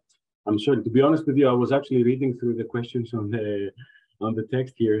 I'm sorry, to be honest with you, I was actually reading through the questions on the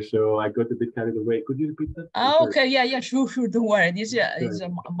text here, so I got a bit carried away. Could you repeat that? Oh, okay, yeah, sure, don't worry. This is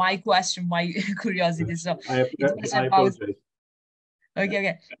my question, my curiosity. So I apologize.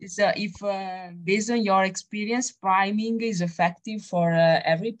 Okay. So if based on your experience, priming is effective for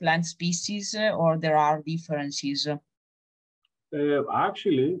every plant species, or there are differences?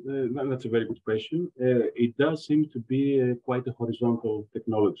 Actually, that's a very good question. It does seem to be quite a horizontal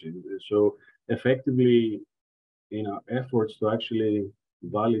technology. So effectively, in our efforts to actually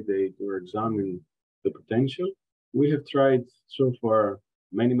validate or examine the potential, we have tried so far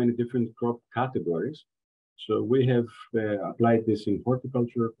many different crop categories. So we have applied this in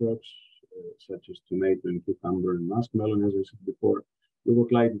horticultural crops, such as tomato and cucumber and muskmelon, as I said before. We've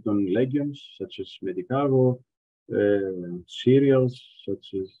applied it on legumes, such as medicavo, cereals, such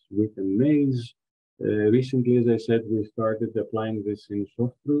as wheat and maize. Recently, as I said, we started applying this in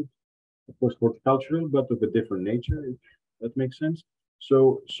soft fruit, of course, horticultural, but of a different nature, if that makes sense.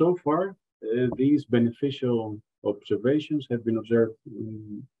 So far, these beneficial observations have been observed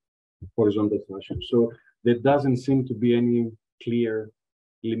in horizontal fashion. So there doesn't seem to be any clear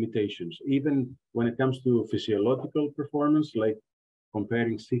limitations. Even when it comes to physiological performance, like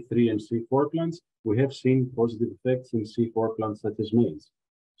comparing C3 and C4 plants, we have seen positive effects in C4 plants such as maize.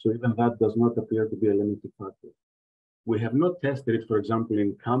 So even that does not appear to be a limiting factor. We have not tested it, for example,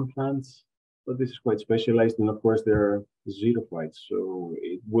 in CAM plants, but this is quite specialized. And of course, there are xerophytes. So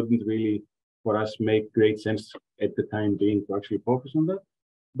it wouldn't really, for us, make great sense at the time being to actually focus on that.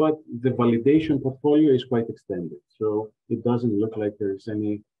 But the validation portfolio is quite extended. So it doesn't look like there's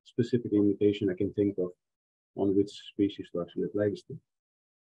any specific limitation I can think of on which species to actually apply this to.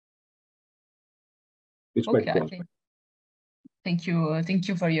 It's quite broad. Okay. Thank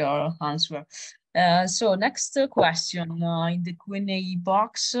you for your answer. So next question in the Q&A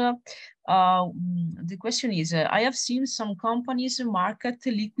box. The question is, I have seen some companies market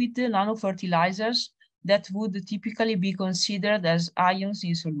liquid nanofertilizers that would typically be considered as ions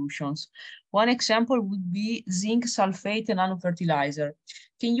in solutions. One example would be zinc sulfate nanofertilizer.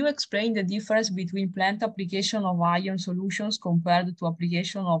 Can you explain the difference between plant application of ion solutions compared to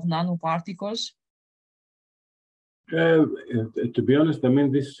application of nanoparticles? To be honest, I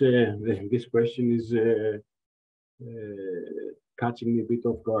mean, this question is catching me a bit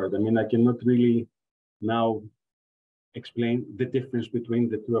off guard. I mean, I cannot really now explain the difference between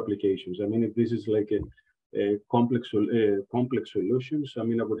the two applications. I mean, if this is like a complex solutions, I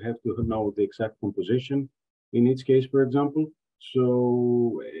mean, I would have to know the exact composition in each case, for example.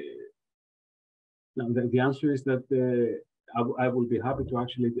 So now the answer is that I will be happy to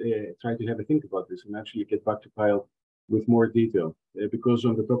actually try to have a think about this and actually get back to Kyle with more detail, because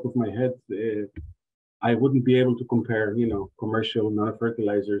on the top of my head, I wouldn't be able to compare, commercial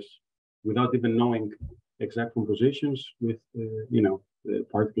nanofertilizers without even knowing exact compositions with, the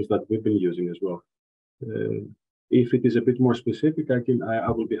particles that we've been using as well. If it is a bit more specific, I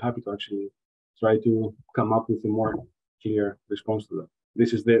will be happy to actually try to come up with a more clear response to that.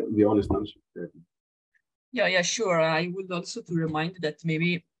 This is the honest answer. Yeah, sure. I would also to remind that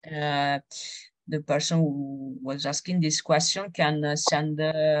maybe the person who was asking this question can send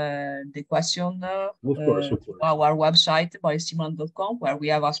the question to our website biostimulant.com, where we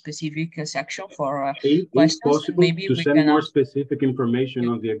have a specific section for questions. If possible, maybe to send more specific information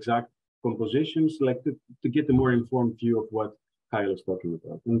on the exact compositions, like to get a more informed view of what Kyle is talking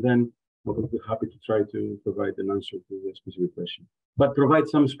about. And then I would be happy to try to provide an answer to the specific question, but provide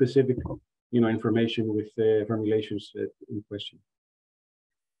some specific information with formulations in question.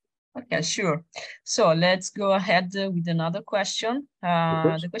 Okay, sure. So let's go ahead with another question.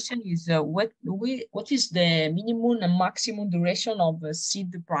 The question is, what is the minimum and maximum duration of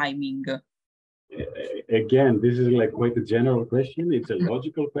seed priming? Again, this is like quite a general question. It's a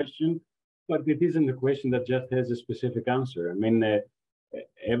logical question, but it isn't a question that just has a specific answer. I mean,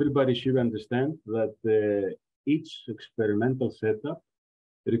 everybody should understand that each experimental setup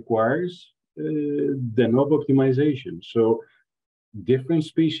requires de novo optimization. So different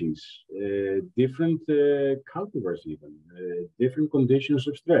species, different cultivars even, different conditions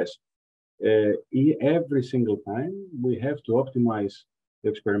of stress. Every single time we have to optimize the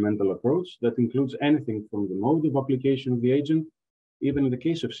experimental approach. That includes anything from the mode of application of the agent, even in the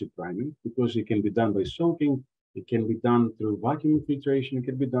case of seed priming, because it can be done by soaking, it can be done through vacuum filtration, it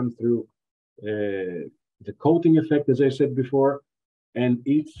can be done through the coating effect, as I said before, and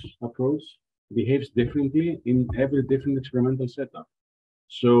each approach behaves differently in every different experimental setup.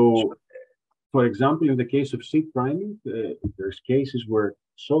 So, for example, in the case of seed priming, there's cases where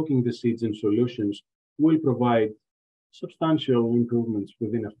soaking the seeds in solutions will provide substantial improvements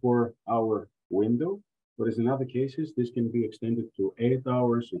within a 4-hour window, whereas in other cases, this can be extended to 8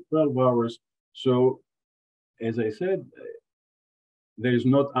 hours or 12 hours. So, as I said, there is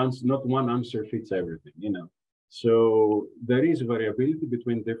not one answer fits everything, you know. So there is variability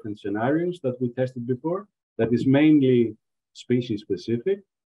between different scenarios that we tested before that is mainly species specific,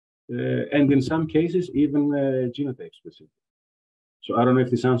 and in some cases, even genotype specific. So I don't know if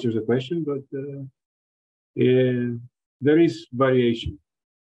this answers the question, but there is variation.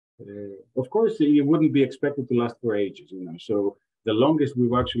 Of course, it wouldn't be expected to last for ages, you know. So the longest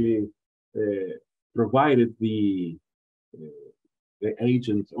we've actually provided the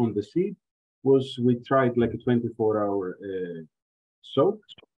agent on the seed was we tried like a 24-hour soak,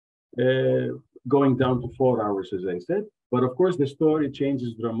 going down to 4 hours, as I said. But of course, the story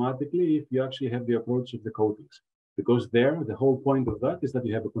changes dramatically if you actually have the approach of the coatings, because there, the whole point of that is that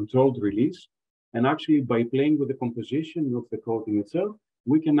you have a controlled release. And actually, by playing with the composition of the coating itself,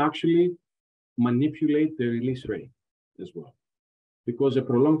 we can actually manipulate the release rate as well. Because a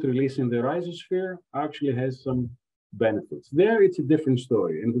prolonged release in the rhizosphere actually has some benefits. There, it's a different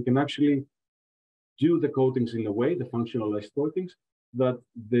story. And we can actually do the coatings in a way, the functionalized coatings, that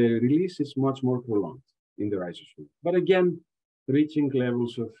the release is much more prolonged in the rhizosphere. But again, reaching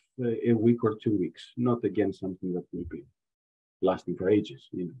levels of a week or 2 weeks, not again something that will be lasting for ages,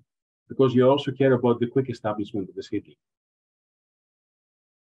 you know, because you also care about the quick establishment of the seedling.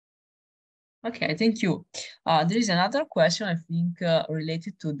 Okay, thank you. There is another question, I think,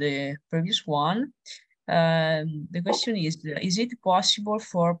 related to the previous one. The question is it possible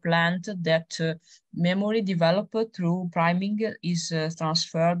for plant that memory developed through priming is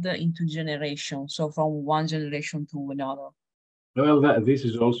transferred into generation, so from one generation to another? Well, this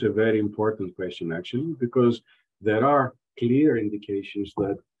is also a very important question, actually, because there are clear indications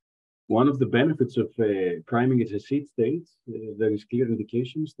that one of the benefits of priming at a seed state, there is clear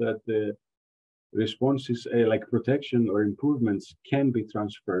indications that responses like protection or improvements can be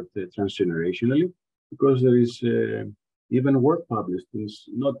transferred transgenerationally, because there is even work published,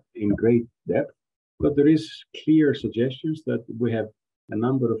 not in great depth, but there is clear suggestions that we have a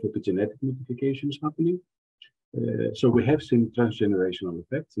number of epigenetic modifications happening. So we have seen transgenerational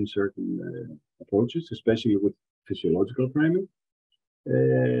effects in certain approaches, especially with physiological priming.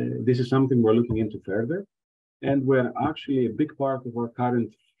 This is something we're looking into further, and where actually a big part of our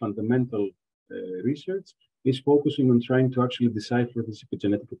current fundamental research is focusing on trying to actually decipher these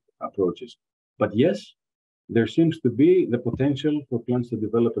epigenetic approaches. But yes, there seems to be the potential for plants to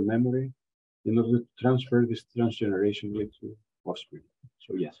develop a memory in order to transfer this transgenerationally to offspring.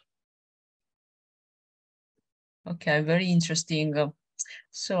 So yes. Okay, very interesting.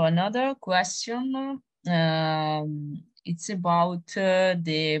 So another question, it's about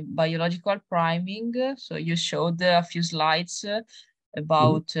the biological priming. So you showed a few slides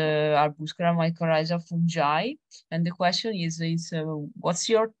about arbuscular mycorrhizal fungi. And the question is what's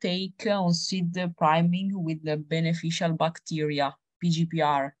your take on seed priming with the beneficial bacteria,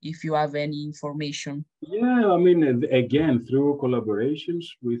 PGPR, if you have any information? Yeah, I mean, again, through collaborations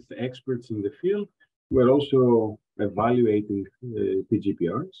with experts in the field, we're also evaluating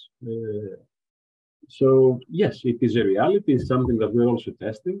PGPRs. So yes, it is a reality. It's something that we're also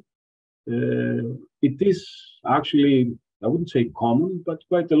testing. It is actually, I wouldn't say common, but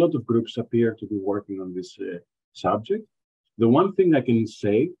quite a lot of groups appear to be working on this subject. The one thing I can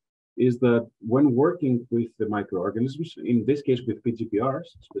say is that when working with the microorganisms, in this case with PGPRs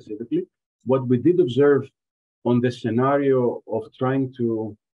specifically, what we did observe on the scenario of trying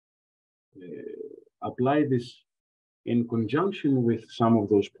to apply this in conjunction with some of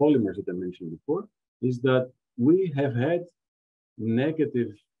those polymers that I mentioned before, is that we have had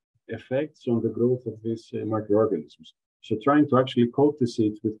negative effects on the growth of these microorganisms. So trying to actually coat the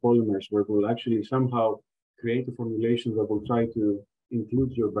seeds with polymers where we'll actually somehow create a formulation that will try to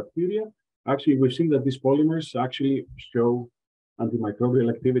include your bacteria. Actually, we've seen that these polymers actually show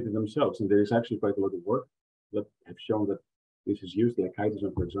antimicrobial activity themselves. And there is actually quite a lot of work that have shown that this is used, like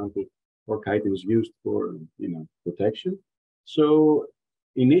chitin, for example, or chitin is used for protection. So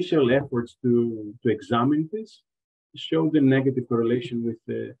initial efforts to examine this showed a negative correlation with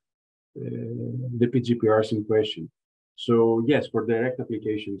the PGPRs in question. So yes, for direct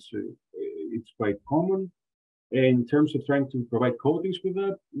applications, it's quite common. In terms of trying to provide coatings with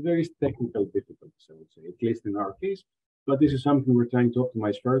that, there is technical difficulties, I would say, at least in our case. But this is something we're trying to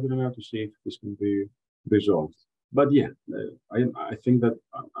optimize further now to see if this can be resolved. But yeah, I think that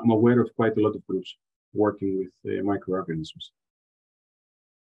I'm aware of quite a lot of groups working with microorganisms.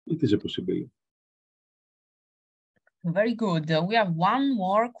 It is a possibility. Very good. We have one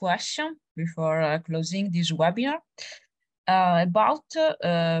more question before closing this webinar about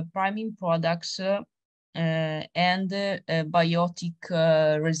priming products and biotic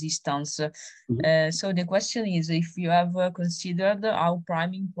resistance. So the question is if you have considered how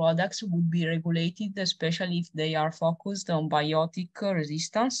priming products would be regulated, especially if they are focused on biotic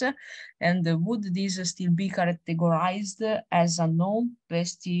resistance, and would this still be categorized as a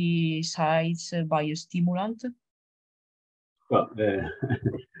non-pesticides biostimulant? Well,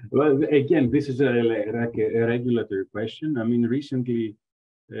 well, again, this is a regulatory question. I mean, recently,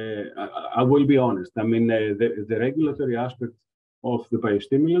 I will be honest. I mean, the regulatory aspect of the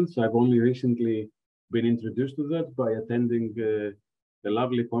biostimulants, I've only recently been introduced to that by attending the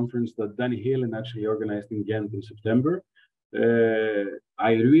lovely conference that Danny Heelan actually organized in Ghent in September.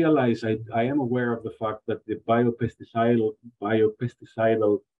 I realize I am aware of the fact that the biopesticidal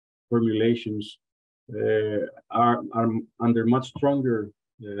formulations are under much stronger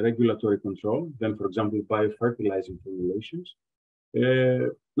regulatory control than, for example, biofertilizing formulations.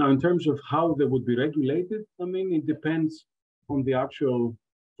 Now, in terms of how they would be regulated, I mean, it depends on the actual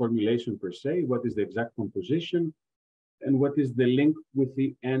formulation per se, what is the exact composition, and what is the link with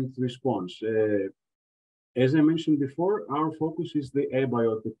the end response. As I mentioned before, our focus is the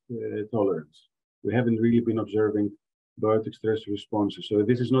abiotic tolerance. We haven't really been observing biotic stress responses. So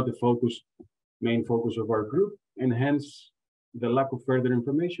this is not the main focus of our group, and hence the lack of further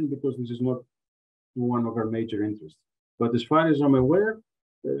information, because this is not one of our major interests. But as far as I'm aware,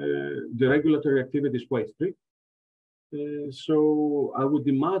 the regulatory activity is quite strict. So I would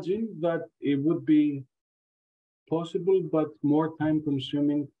imagine that it would be possible, but more time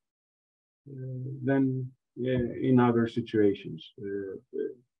consuming than in other situations.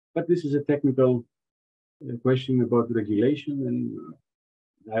 But this is a technical question about regulation, and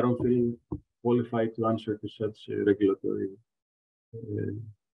I don't feel qualified to answer to such regulatory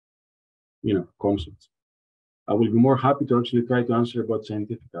concepts. I will be more happy to actually try to answer about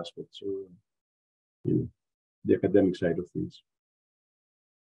scientific aspects or the academic side of things.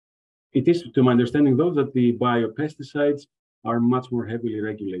 It is, to my understanding, though, that the biopesticides are much more heavily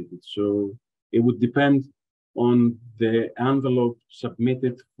regulated. So it would depend on the envelope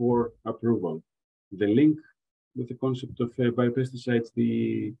submitted for approval. The link with the concept of biopesticides,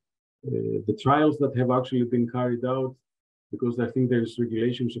 the trials that have actually been carried out, because I think there's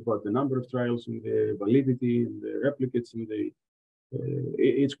regulations about the number of trials and the validity and the replicates, and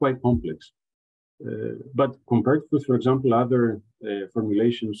it's quite complex. But compared with, for example, other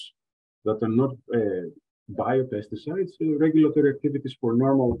formulations that are not biopesticides, regulatory activities for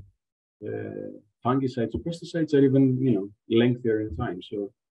normal fungicides or pesticides are even lengthier in time.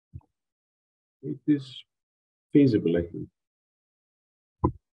 So it is feasible, I think.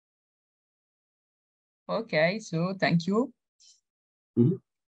 Okay, so thank you.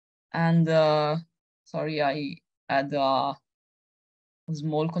 And sorry, I had a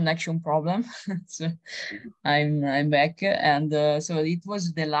small connection problem. So I'm back, and so it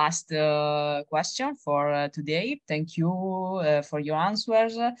was the last question for today. Thank you for your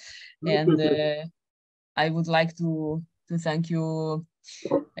answers, and I would like to thank you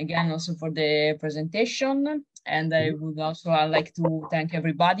again also for the presentation, and I would also like to thank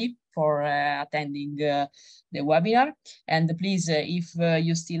everybody for attending the webinar. And please, if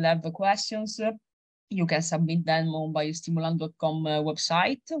you still have questions, you can submit them on biostimulant.com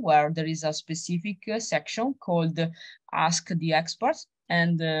website, where there is a specific section called Ask the Experts,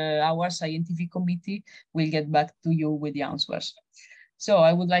 and our scientific committee will get back to you with the answers. So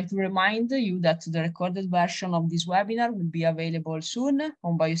I would like to remind you that the recorded version of this webinar will be available soon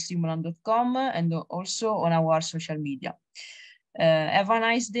on biostimulant.com and also on our social media. Have a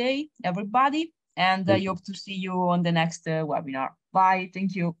nice day, everybody, and I hope to see you on the next webinar. Bye.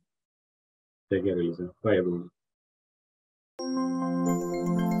 Thank you. Take care, Elisa. Bye, everyone.